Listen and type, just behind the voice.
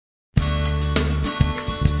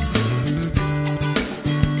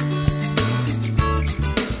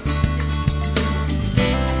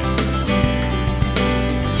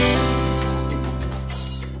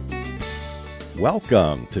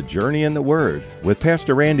Welcome to Journey in the Word with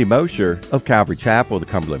Pastor Randy Mosher of Calvary Chapel, the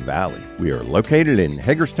Cumberland Valley. We are located in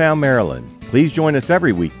Hagerstown, Maryland. Please join us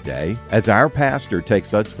every weekday as our pastor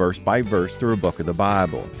takes us verse by verse through a book of the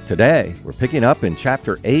Bible. Today, we're picking up in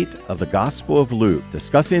chapter 8 of the Gospel of Luke,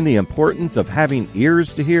 discussing the importance of having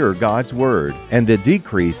ears to hear God's Word and the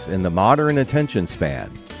decrease in the modern attention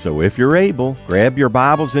span. So if you're able, grab your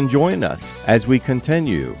Bibles and join us as we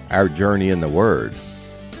continue our journey in the Word.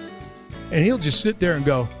 And he'll just sit there and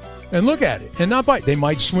go and look at it and not bite. They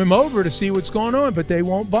might swim over to see what's going on, but they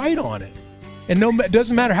won't bite on it. And it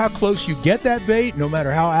doesn't matter how close you get that bait, no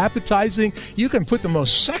matter how appetizing, you can put the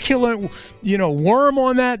most succulent, worm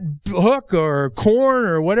on that hook or corn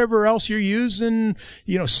or whatever else you're using,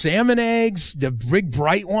 salmon eggs, the big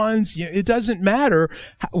bright ones. It doesn't matter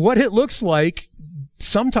what it looks like.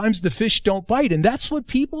 Sometimes the fish don't bite, and that's what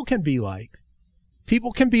people can be like.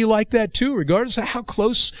 People can be like that too, regardless of how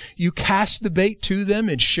close you cast the bait to them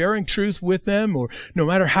and sharing truth with them, or no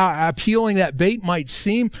matter how appealing that bait might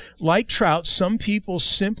seem. Like trout, some people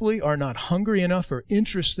simply are not hungry enough or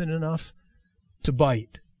interested enough to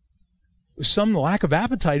bite. Some lack of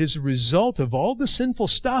appetite is a result of all the sinful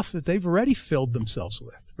stuff that they've already filled themselves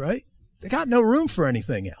with, right? They got no room for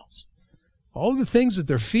anything else. All the things that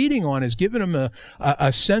they're feeding on has given them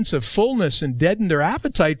a sense of fullness and deadened their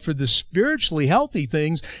appetite for the spiritually healthy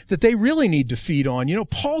things that they really need to feed on.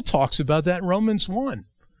 Paul talks about that in Romans 1.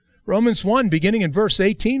 Romans 1, beginning in verse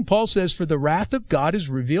 18, Paul says, "For the wrath of God is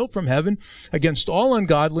revealed from heaven against all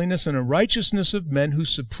ungodliness and unrighteousness of men who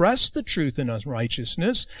suppress the truth in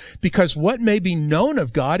unrighteousness, because what may be known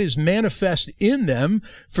of God is manifest in them,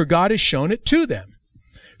 for God has shown it to them.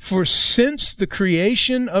 For since the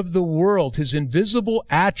creation of the world, his invisible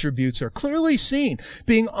attributes are clearly seen,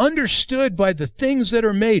 being understood by the things that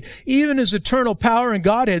are made, even his eternal power and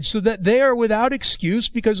Godhead, so that they are without excuse,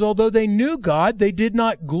 because although they knew God, they did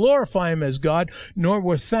not glorify him as God, nor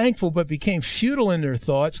were thankful, but became futile in their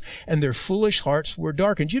thoughts, and their foolish hearts were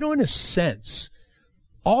darkened." In a sense,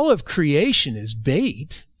 all of creation is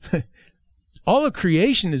bait. All of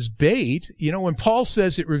creation is bait. When Paul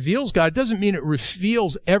says it reveals God, it doesn't mean it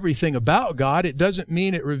reveals everything about God. It doesn't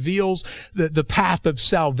mean it reveals the path of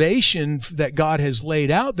salvation that God has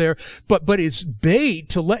laid out there. But it's bait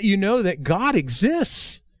to let you know that God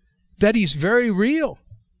exists, that he's very real.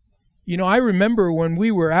 I remember when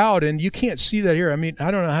we were out, and you can't see that here. I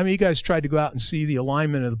don't know how many of you guys tried to go out and see the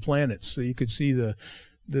alignment of the planets so you could see the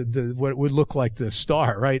what would look like the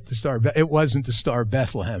star, right? The star. It wasn't the star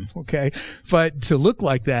Bethlehem, okay? But to look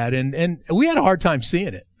like that, and we had a hard time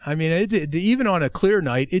seeing it. Even on a clear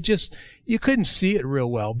night, you couldn't see it real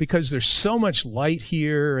well because there's so much light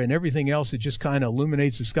here and everything else that just kind of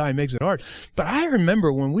illuminates the sky and makes it hard. But I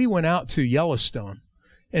remember when we went out to Yellowstone,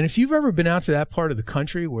 and if you've ever been out to that part of the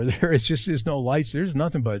country where there is no lights, there's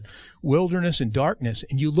nothing but wilderness and darkness,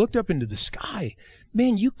 and you looked up into the sky,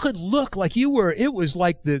 man, you could look like it was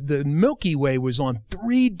like the Milky Way was on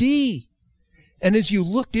 3D. And as you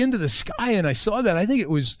looked into the sky and I saw that,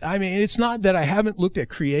 it's not that I haven't looked at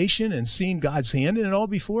creation and seen God's hand in it all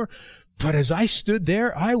before, but as I stood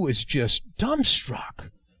there, I was just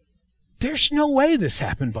dumbstruck. There's no way this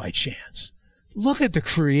happened by chance. Look at the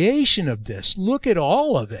creation of this. Look at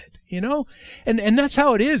all of it, And that's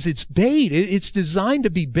how it is. It's bait. It's designed to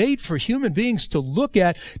be bait for human beings to look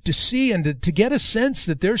at, to see, and to get a sense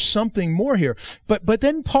that there's something more here. But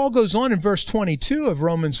then Paul goes on in verse 22 of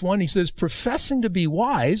Romans 1. He says, "Professing to be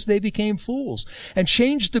wise, they became fools, and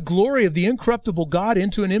changed the glory of the incorruptible God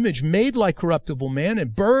into an image made like corruptible man,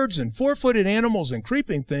 and birds, and four-footed animals, and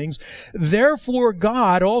creeping things. Therefore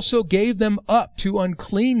God also gave them up to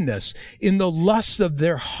uncleanness in the lusts of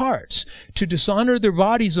their hearts, to dishonor their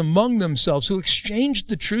bodies among themselves, who exchanged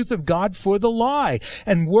the truth of God for the lie,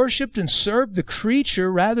 and worshipped and served the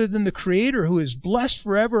creature rather than the Creator, who is blessed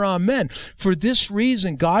forever. Amen. For this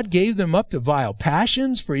reason God gave them up to vile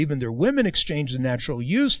passions, for even their women exchanged the natural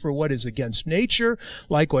use for what is against nature.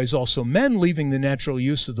 Likewise also men, leaving the natural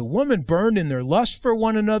use of the woman, burned in their lust for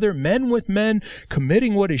one another, men with men,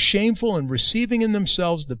 committing what is shameful, and receiving in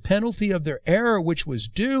themselves the penalty of their error which was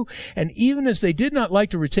due. And even as they did not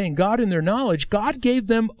like to retain God in their knowledge, God gave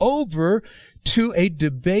them over to a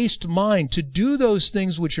debased mind to do those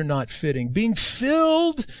things which are not fitting, being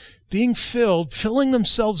filled, filling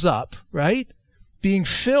themselves up, right? being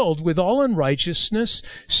filled with all unrighteousness,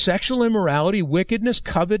 sexual immorality, wickedness,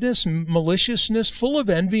 covetousness, maliciousness, full of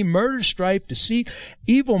envy, murder, strife, deceit,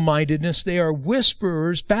 evil-mindedness. They are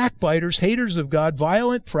whisperers, backbiters, haters of God,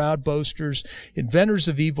 violent, proud, boasters, inventors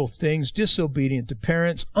of evil things, disobedient to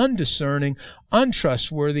parents, undiscerning,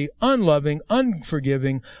 untrustworthy, unloving,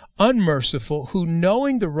 unforgiving, unmerciful, who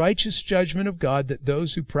knowing the righteous judgment of God, that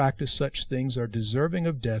those who practice such things are deserving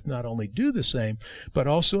of death, not only do the same, but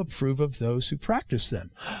also approve of those who practice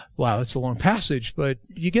them. Wow, that's a long passage, but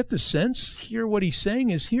you get the sense here. What he's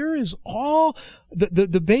saying is, here is all,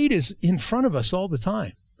 the bait is in front of us all the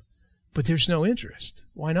time, but there's no interest.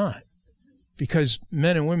 Why not? Because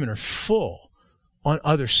men and women are full on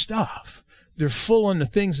other stuff. They're full on the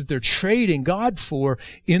things that they're trading God for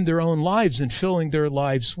in their own lives and filling their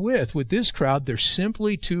lives with. With this crowd, they're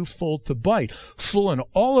simply too full to bite, full on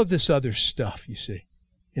all of this other stuff, you see,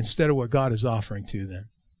 instead of what God is offering to them.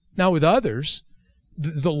 Now, with others,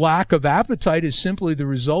 the lack of appetite is simply the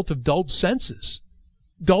result of dulled senses.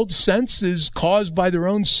 Dulled senses caused by their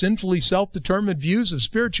own sinfully self-determined views of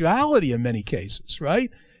spirituality in many cases,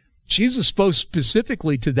 right? Jesus spoke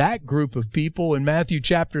specifically to that group of people in Matthew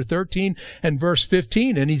chapter 13 and verse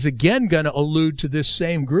 15, and he's again going to allude to this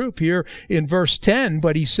same group here in verse 10,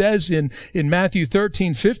 but he says in Matthew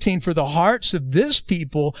 13:15, for the hearts of this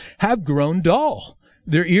people have grown dull.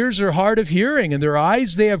 Their ears are hard of hearing, and their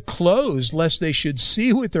eyes they have closed, lest they should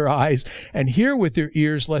see with their eyes and hear with their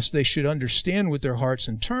ears, lest they should understand with their hearts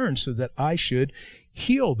and turn, so that I should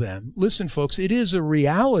heal them. Listen, folks, it is a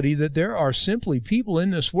reality that there are simply people in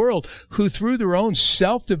this world who, through their own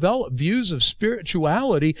self-developed views of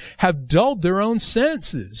spirituality, have dulled their own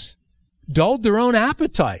senses, dulled their own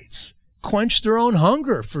appetites, quenched their own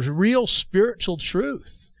hunger for real spiritual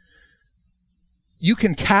truth. You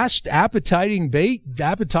can cast appetizing bait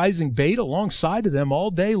alongside of them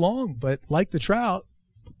all day long, but like the trout,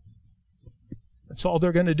 that's all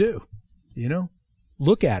they're going to do, you know?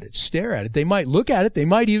 Look at it, stare at it. They might look at it, they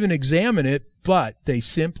might even examine it, but they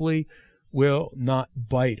simply will not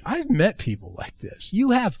bite. I've met people like this. You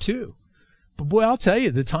have too. But boy, I'll tell you,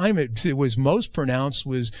 the time it was most pronounced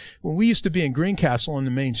was when we used to be in Greencastle on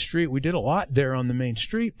the main street. We did a lot there on the main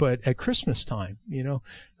street, but at Christmas time, you know,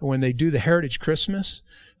 when they do the Heritage Christmas,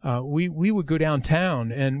 we would go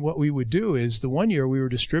downtown, and what we would do is, the one year we were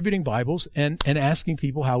distributing Bibles and asking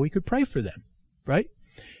people how we could pray for them, right?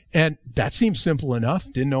 And that seemed simple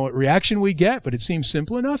enough. Didn't know what reaction we'd get, but it seemed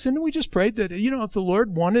simple enough. And we just prayed that, you know, if the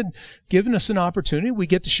Lord wanted, given us an opportunity, we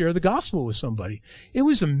get to share the gospel with somebody. It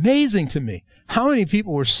was amazing to me how many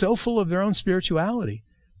people were so full of their own spirituality,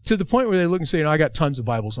 to the point where they look and say, you know, I got tons of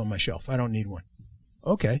Bibles on my shelf. I don't need one.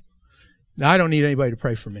 Okay. Now I don't need anybody to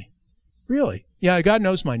pray for me. Really? Yeah, God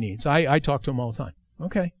knows my needs. I talk to him all the time.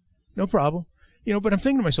 Okay. No problem. You know, but I'm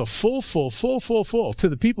thinking to myself, full, to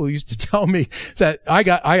the people who used to tell me that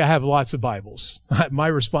I have lots of Bibles. My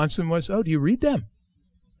response to them was, oh, do you read them?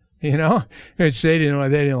 You know, they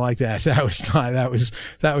didn't like that.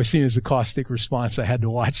 That was seen as a caustic response. I had to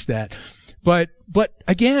watch that. But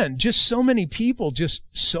again, just so many people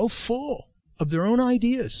just so full of their own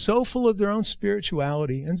ideas, so full of their own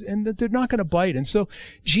spirituality, and that they're not going to bite. And so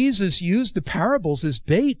Jesus used the parables as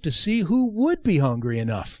bait to see who would be hungry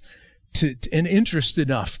enough and interested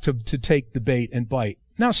enough to take the bait and bite.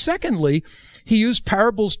 Now, secondly, he used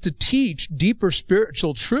parables to teach deeper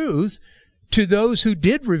spiritual truth to those who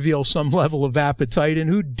did reveal some level of appetite and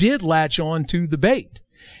who did latch on to the bait.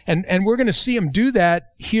 And we're going to see him do that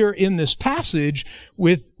here in this passage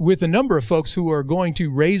with a number of folks who are going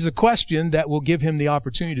to raise a question that will give him the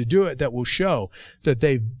opportunity to do it, that will show that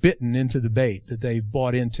they've bitten into the bait, that they've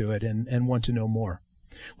bought into it and want to know more.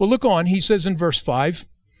 Well, look on. He says in verse 5,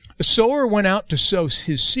 a sower went out to sow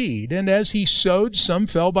his seed, and as he sowed, some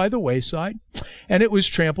fell by the wayside, and it was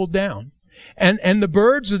trampled down. And the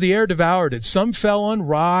birds of the air devoured it. Some fell on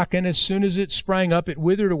rock, and as soon as it sprang up, it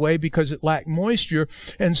withered away because it lacked moisture.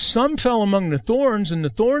 And some fell among the thorns, and the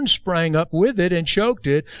thorns sprang up with it and choked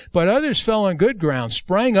it. But others fell on good ground,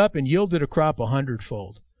 sprang up, and yielded a crop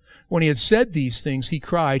 100-fold. When he had said these things, he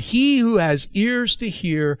cried, he who has ears to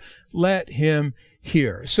hear, let him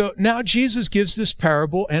hear. So now Jesus gives this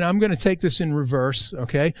parable, and I'm going to take this in reverse,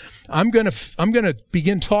 okay? I'm going to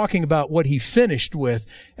begin talking about what he finished with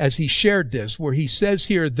as he shared this, where he says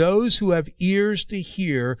here, those who have ears to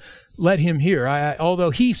hear, let him hear.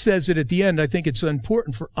 Although he says it at the end, I think it's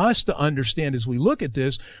important for us to understand as we look at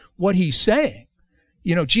this, what he's saying.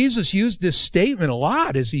 You know, Jesus used this statement a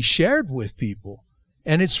lot as he shared with people,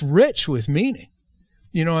 and it's rich with meaning.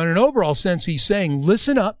 You know, in an overall sense, he's saying,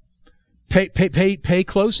 listen up. Pay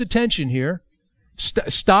close attention here.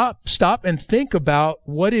 Stop and think about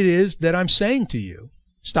what it is that I'm saying to you.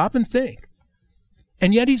 Stop and think.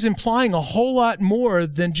 And yet he's implying a whole lot more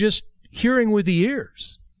than just hearing with the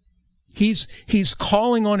ears. He's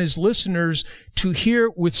calling on his listeners to hear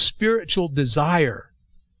with spiritual desire.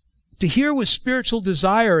 To hear with spiritual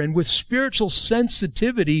desire and with spiritual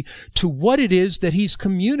sensitivity to what it is that he's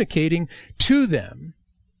communicating to them.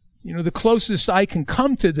 The closest I can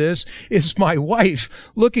come to this is my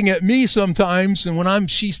wife looking at me sometimes, and when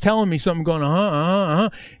she's telling me something, going,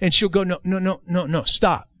 and she'll go, no,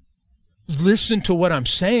 stop. Listen to what I'm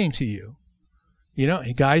saying to you.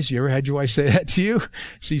 Hey guys, you ever had your wife say that to you?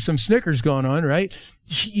 See some snickers going on, right?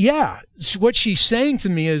 Yeah. What she's saying to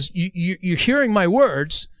me is, you're hearing my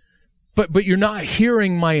words, but you're not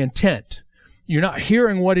hearing my intent. You're not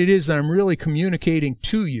hearing what it is that I'm really communicating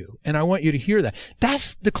to you. And I want you to hear that.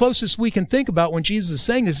 That's the closest we can think about when Jesus is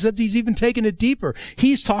saying this, except he's even taking it deeper.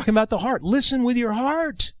 He's talking about the heart. Listen with your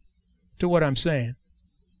heart to what I'm saying.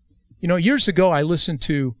 Years ago, I listened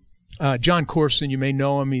to John Corson. You may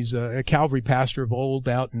know him. He's a Calvary pastor of old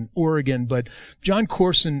out in Oregon. But John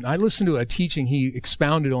Corson, I listened to a teaching he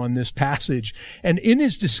expounded on this passage. And in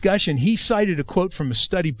his discussion, he cited a quote from a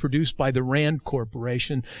study produced by the Rand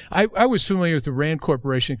Corporation. I was familiar with the Rand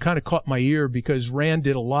Corporation. It kind of caught my ear because Rand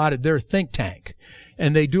did a lot of their think tank.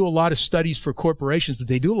 And they do a lot of studies for corporations, but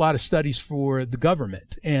they do a lot of studies for the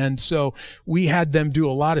government. And so we had them do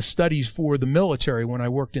a lot of studies for the military when I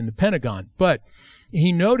worked in the Pentagon. But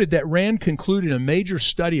he noted that Rand concluded a major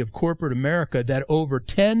study of corporate America that over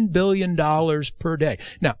 $10 billion per day.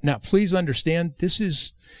 Now, please understand, this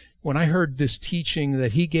is, when I heard this teaching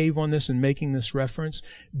that he gave on this and making this reference,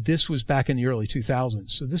 this was back in the early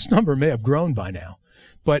 2000s. So this number may have grown by now.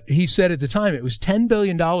 But he said at the time it was $10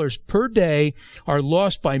 billion per day are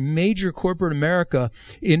lost by major corporate America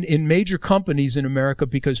in major companies in America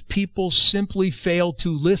because people simply fail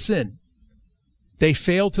to listen. They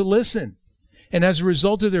fail to listen. And as a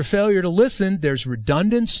result of their failure to listen, there's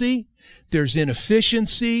redundancy, there's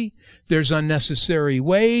inefficiency, there's unnecessary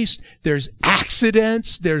waste, there's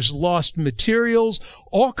accidents, there's lost materials,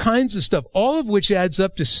 all kinds of stuff, all of which adds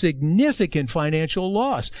up to significant financial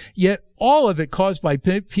loss. Yet all of it caused by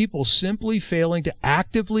people simply failing to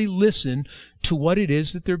actively listen to what it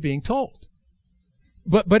is that they're being told.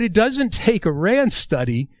 But it doesn't take a Rand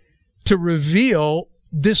study to reveal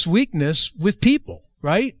this weakness with people,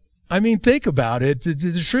 right? I mean, think about it.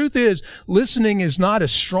 The truth is, listening is not a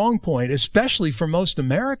strong point, especially for most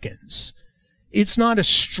Americans. It's not a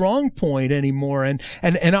strong point anymore, and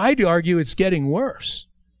I'd argue it's getting worse.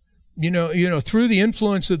 Through the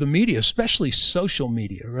influence of the media, especially social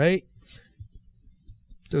media, right?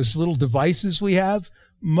 Those little devices we have,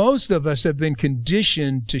 most of us have been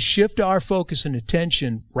conditioned to shift our focus and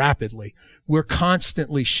attention rapidly. We're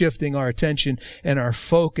constantly shifting our attention and our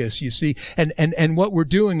focus, you see. And what we're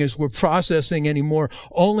doing is we're processing anymore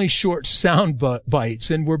only short sound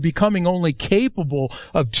bites, and we're becoming only capable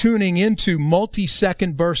of tuning into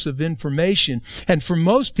multi-second bursts of information. And for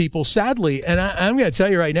most people, sadly, and I'm going to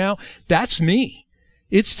tell you right now, that's me.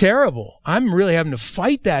 It's terrible. I'm really having to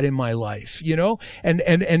fight that in my life,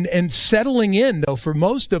 and settling in, though, for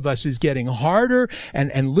most of us is getting harder,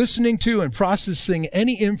 and listening to and processing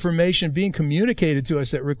any information being communicated to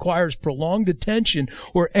us that requires prolonged attention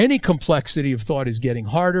or any complexity of thought is getting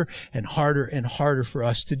harder and harder and harder for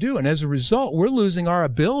us to do. And as a result, we're losing our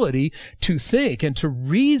ability to think and to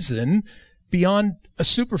reason beyond a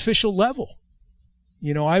superficial level.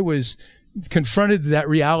 I was confronted that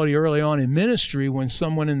reality early on in ministry when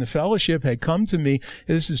someone in the fellowship had come to me.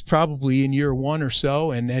 This is probably in year 1 or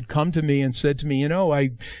so, and had come to me and said to me, I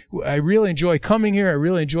really enjoy coming here. I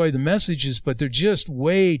really enjoy the messages, but they're just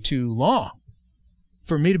way too long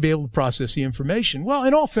for me to be able to process the information. Well,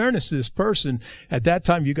 in all fairness to this person, at that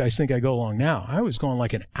time, you guys think I go long now. I was going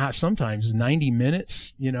like sometimes 90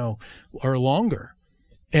 minutes, or longer,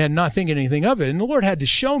 and not thinking anything of it. And the Lord had to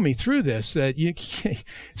show me through this that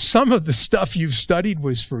some of the stuff you've studied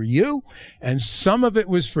was for you, and some of it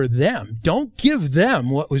was for them. Don't give them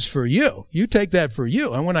what was for you. You take that for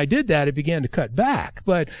you. And when I did that, it began to cut back.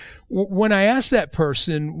 But when I asked that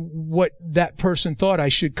person what that person thought I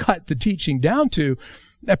should cut the teaching down to,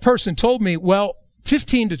 that person told me,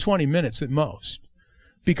 15 to 20 minutes at most,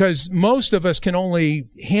 because most of us can only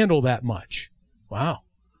handle that much. Wow.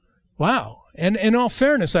 And in all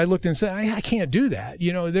fairness, I looked and said, I can't do that.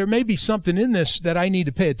 There may be something in this that I need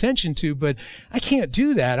to pay attention to, but I can't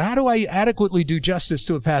do that. How do I adequately do justice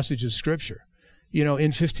to a passage of Scripture,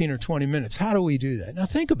 in 15 or 20 minutes? How do we do that? Now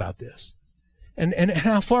think about this and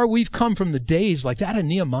how far we've come from the days like that of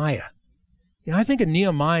Nehemiah. I think of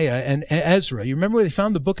Nehemiah and Ezra. You remember where they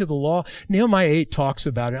found the book of the law? Nehemiah 8 talks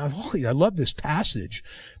about it. I love this passage.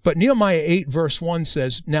 But Nehemiah 8 verse 1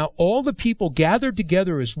 says, "Now all the people gathered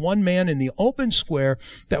together as one man in the open square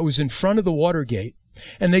that was in front of the water gate.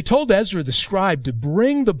 And they told Ezra the scribe to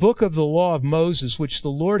bring the book of the law of Moses, which the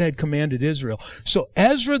Lord had commanded Israel. So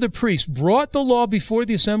Ezra the priest brought the law before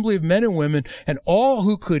the assembly of men and women and all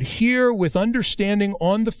who could hear with understanding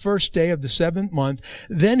on the first day of the 7th month.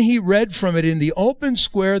 Then he read from it in the open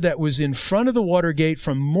square that was in front of the water gate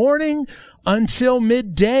from morning until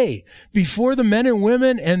midday before the men and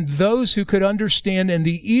women and those who could understand, and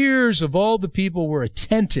the ears of all the people were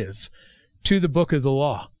attentive to the book of the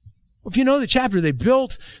law. If you know the chapter, they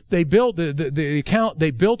built the account, they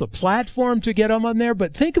built a platform to get them on there.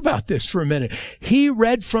 But think about this for a minute. He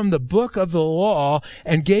read from the book of the law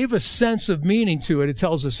and gave a sense of meaning to it. It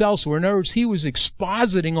tells us elsewhere. In other words, he was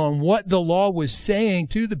expositing on what the law was saying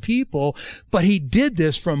to the people, but he did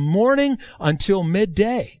this from morning until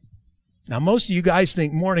midday. Now, most of you guys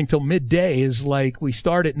think morning till midday is like we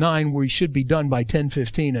start at 9, we should be done by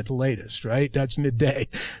 10:15 at the latest, right? That's midday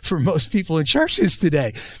for most people in churches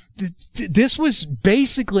today. This was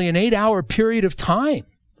basically an 8-hour period of time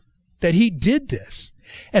that he did this.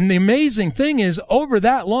 And the amazing thing is, over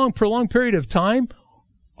that prolonged period of time,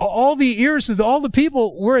 all the ears of all the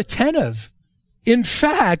people were attentive. In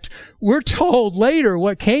fact, we're told later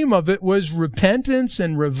what came of it was repentance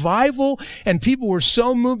and revival, and people were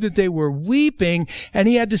so moved that they were weeping, and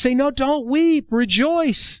he had to say, no, don't weep,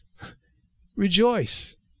 rejoice.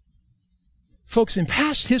 Rejoice. Folks, in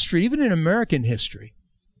past history, even in American history,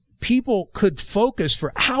 people could focus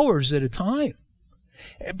for hours at a time.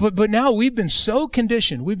 But now we've been so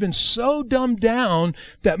conditioned, we've been so dumbed down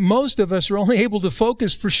that most of us are only able to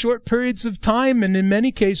focus for short periods of time, and in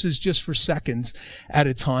many cases just for seconds at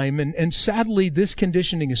a time. And sadly, this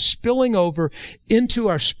conditioning is spilling over into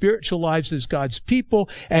our spiritual lives as God's people,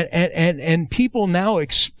 and people now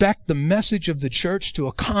expect the message of the church to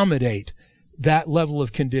accommodate that level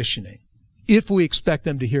of conditioning, if we expect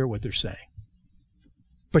them to hear what they're saying.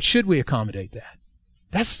 But should we accommodate that?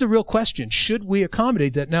 That's the real question. Should we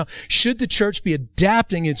accommodate that? Now, should the church be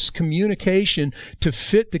adapting its communication to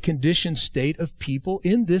fit the conditioned state of people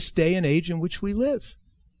in this day and age in which we live?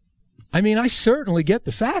 I mean, I certainly get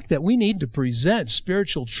the fact that we need to present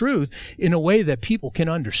spiritual truth in a way that people can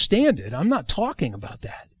understand it. I'm not talking about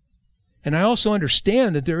that. And I also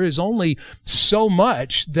understand that there is only so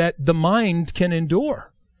much that the mind can endure.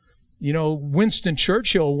 You know, Winston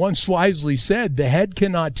Churchill once wisely said, the head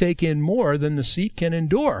cannot take in more than the seat can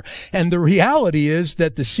endure. And the reality is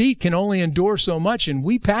that the seat can only endure so much, and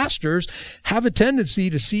we pastors have a tendency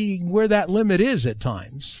to see where that limit is at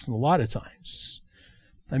times, a lot of times.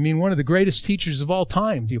 I mean, one of the greatest teachers of all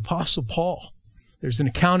time, the Apostle Paul, there's an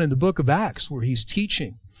account in the book of Acts where he's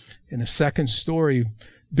teaching in a second-story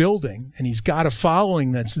building, and he's got a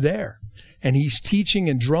following that's there. And he's teaching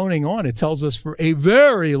and droning on, it tells us, for a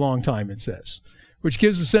very long time, it says, which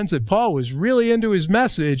gives the sense that Paul was really into his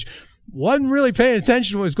message, wasn't really paying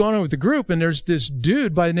attention to what was going on with the group. And there's this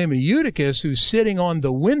dude by the name of Eutychus who's sitting on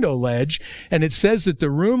the window ledge, and it says that the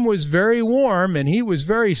room was very warm and he was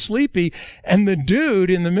very sleepy. And the dude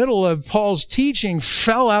in the middle of Paul's teaching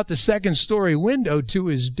fell out the second-story window to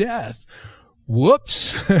his death.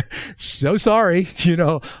 Whoops. So sorry.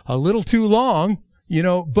 A little too long,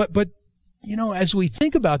 but as we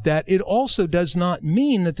think about that, it also does not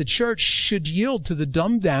mean that the church should yield to the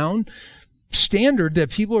dumbed down standard that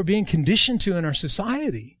people are being conditioned to in our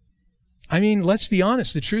society. I mean, let's be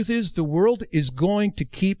honest. The truth is the world is going to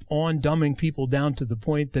keep on dumbing people down to the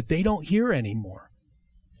point that they don't hear anymore.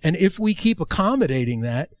 And if we keep accommodating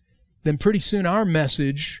that, then pretty soon our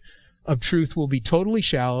message of truth will be totally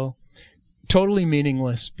shallow, totally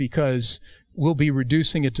meaningless, because we'll be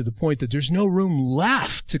reducing it to the point that there's no room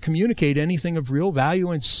left to communicate anything of real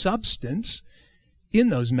value and substance in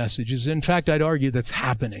those messages. In fact, I'd argue that's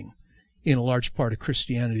happening in a large part of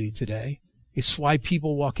Christianity today. It's why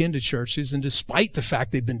people walk into churches, and despite the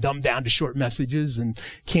fact they've been dumbed down to short messages and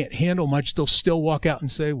can't handle much, they'll still walk out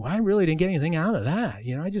and say, well, I really didn't get anything out of that.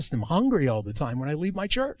 I just am hungry all the time when I leave my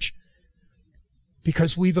church.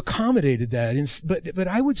 Because we've accommodated that. But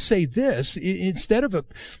I would say this, instead of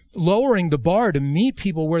lowering the bar to meet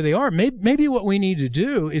people where they are, maybe what we need to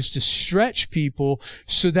do is to stretch people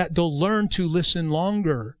so that they'll learn to listen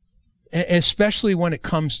longer, especially when it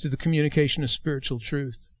comes to the communication of spiritual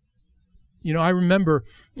truth. I remember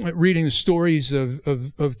reading the stories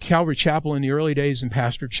of Calvary Chapel in the early days and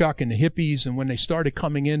Pastor Chuck and the hippies, and when they started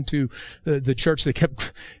coming into the church, they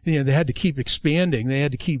kept, they had to keep expanding. They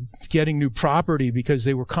had to keep getting new property because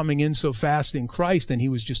they were coming in so fast in Christ, and he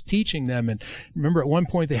was just teaching them. And remember, at one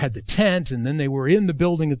point they had the tent, and then they were in the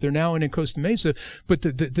building that they're now in Costa Mesa, but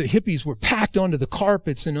the hippies were packed onto the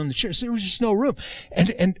carpets and on the chairs. There was just no room.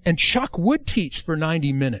 And Chuck would teach for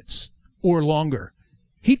 90 minutes or longer.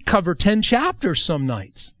 He'd cover 10 chapters some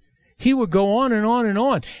nights. He would go on and on and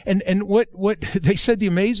on. And what they said the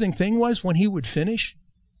amazing thing was, when he would finish,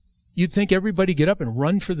 you'd think everybody get up and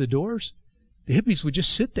run for the doors. The hippies would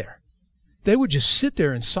just sit there. They would just sit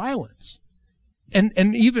there in silence and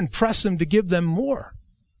even press him to give them more.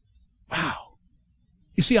 Wow.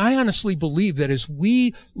 You see, I honestly believe that as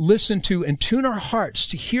we listen to and tune our hearts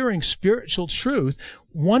to hearing spiritual truth,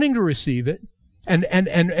 wanting to receive it,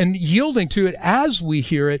 and yielding to it as we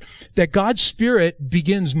hear it, that God's Spirit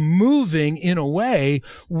begins moving in a way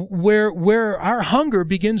where our hunger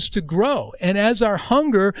begins to grow. And as our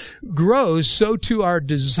hunger grows, so too our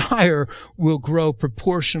desire will grow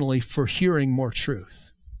proportionally for hearing more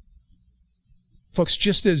truth. Folks,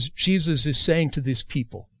 just as Jesus is saying to these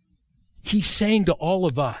people, he's saying to all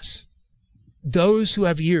of us, those who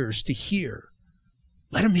have ears to hear,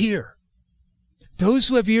 let them hear. Those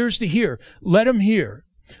who have ears to hear, let them hear.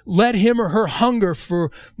 Let him or her hunger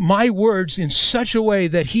for my words in such a way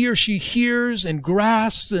that he or she hears and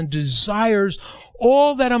grasps and desires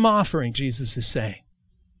all that I'm offering, Jesus is saying.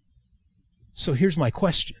 So here's my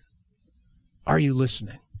question. Are you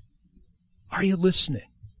listening? Are you listening?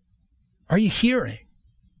 Are you hearing?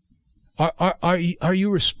 Are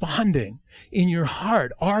you responding in your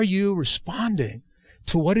heart? Are you responding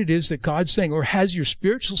to what it is that God's saying? Or has your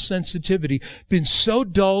spiritual sensitivity been so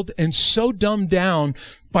dulled and so dumbed down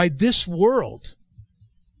by this world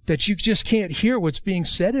that you just can't hear what's being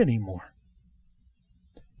said anymore?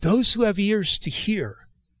 Those who have ears to hear,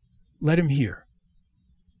 let him hear.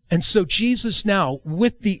 And so Jesus now,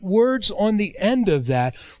 with the words on the end of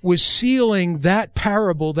that, was sealing that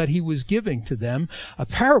parable that he was giving to them. A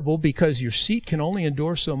parable because your seat can only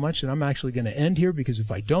endure so much, and I'm actually going to end here because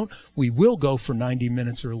if I don't, we will go for 90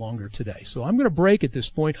 minutes or longer today. So I'm going to break at this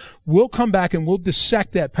point. We'll come back and we'll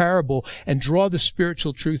dissect that parable and draw the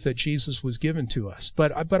spiritual truth that Jesus was given to us.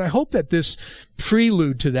 But I hope that this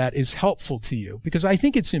prelude to that is helpful to you because I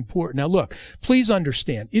think it's important. Now look, please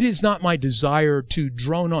understand, it is not my desire to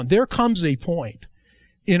drone on. There comes a point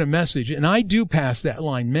in a message, and I do pass that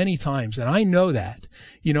line many times, and I know that.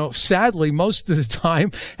 You know, sadly, most of the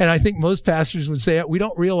time, and I think most pastors would say it, we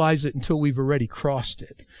don't realize it until we've already crossed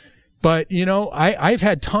it. But, you know, I've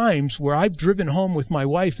had times where I've driven home with my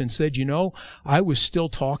wife and said, you know, I was still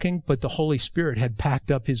talking, but the Holy Spirit had packed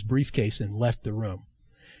up his briefcase and left the room.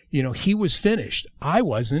 You know, he was finished. I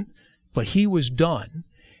wasn't, but he was done.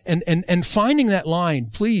 And finding that line,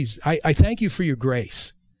 please, I thank you for your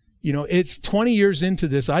grace. You know, it's 20 years into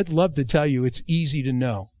this. I'd love to tell you it's easy to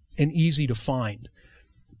know and easy to find,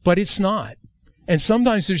 but it's not. And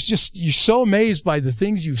sometimes you're so amazed by the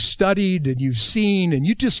things you've studied and you've seen, and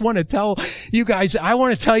you just want to tell you guys, I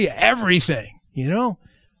want to tell you everything, you know,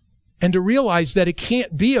 and to realize that it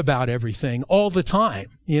can't be about everything all the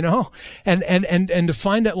time, you know, and to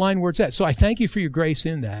find that line where it's at. So I thank you for your grace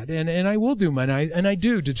in that. And I will do I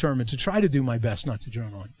do determine to try to do my best not to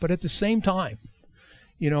drone on, but at the same time,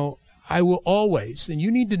 you know, I will always, and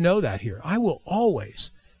you need to know that here, I will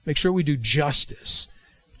always make sure we do justice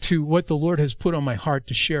to what the Lord has put on my heart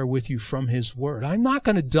to share with you from his word. I'm not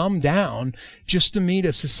going to dumb down just to meet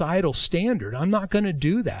a societal standard. I'm not going to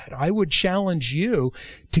do that. I would challenge you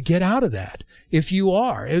to get out of that. If you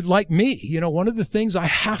are, like me, you know, one of the things I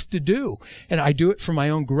have to do, and I do it for my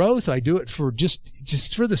own growth, I do it for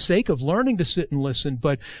just for the sake of learning to sit and listen.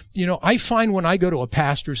 But, you know, I find when I go to a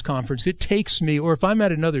pastor's conference, it takes me, or if I'm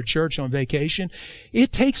at another church on vacation,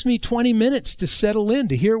 it takes me 20 minutes to settle in,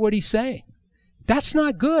 to hear what he's saying. That's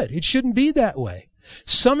not good. It shouldn't be that way.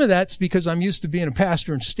 Some of that's because I'm used to being a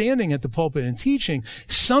pastor and standing at the pulpit and teaching.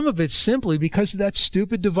 Some of it's simply because of that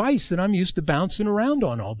stupid device that I'm used to bouncing around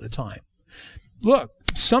on all the time. Look,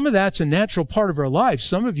 some of that's a natural part of our lives.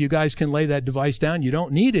 Some of you guys can lay that device down. You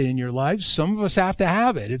don't need it in your lives. Some of us have to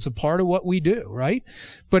have it. It's a part of what we do, right?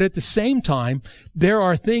 But at the same time, there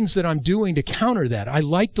are things that I'm doing to counter that. I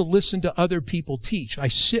like to listen to other people teach. I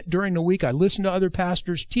sit during the week. I listen to other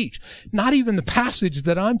pastors teach. Not even the passage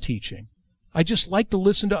that I'm teaching. I just like to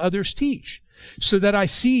listen to others teach so that I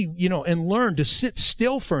see, you know, and learn to sit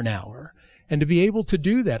still for an hour and to be able to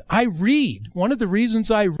do that. I read. One of the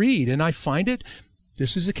reasons I read, and I find it,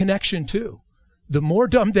 this is a connection too. The more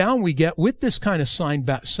dumbed down we get with this kind of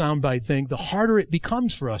soundbite thing, the harder it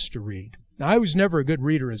becomes for us to read. Now, I was never a good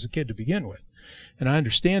reader as a kid to begin with, and I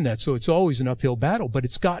understand that, so it's always an uphill battle, but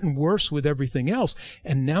it's gotten worse with everything else,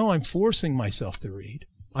 and now I'm forcing myself to read.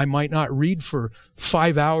 I might not read for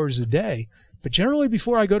 5 hours a day, but generally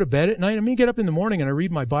before I go to bed at night, I get up in the morning and I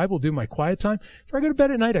read my Bible, do my quiet time. Before I go to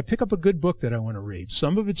bed at night, I pick up a good book that I want to read.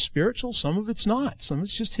 Some of it's spiritual, some of it's not. Some of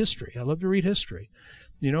it's just history. I love to read history.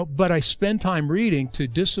 but I spend time reading to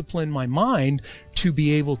discipline my mind to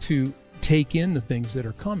be able to take in the things that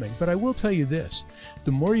are coming. But I will tell you this,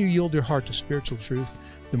 the more you yield your heart to spiritual truth,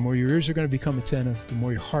 the more your ears are going to become attentive, the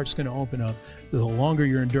more your heart's going to open up, the longer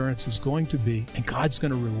your endurance is going to be, and God's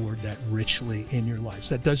going to reward that richly in your lives.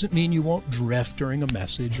 That doesn't mean you won't drift during a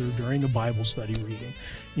message or during a Bible study reading,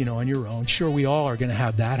 on your own. Sure, we all are going to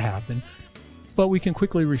have that happen, but we can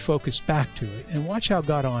quickly refocus back to it and watch how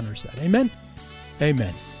God honors that. Amen?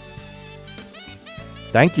 Amen.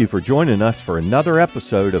 Thank you for joining us for another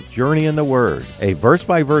episode of Journey in the Word, a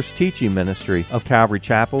verse-by-verse teaching ministry of Calvary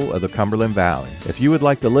Chapel of the Cumberland Valley. If you would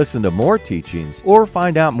like to listen to more teachings or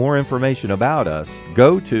find out more information about us,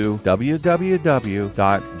 go to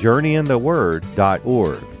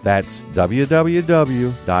www.journeyintheword.org. That's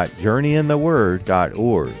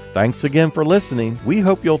www.journeyintheword.org. Thanks again for listening. We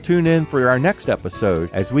hope you'll tune in for our next episode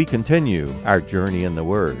as we continue our Journey in the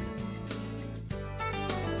Word.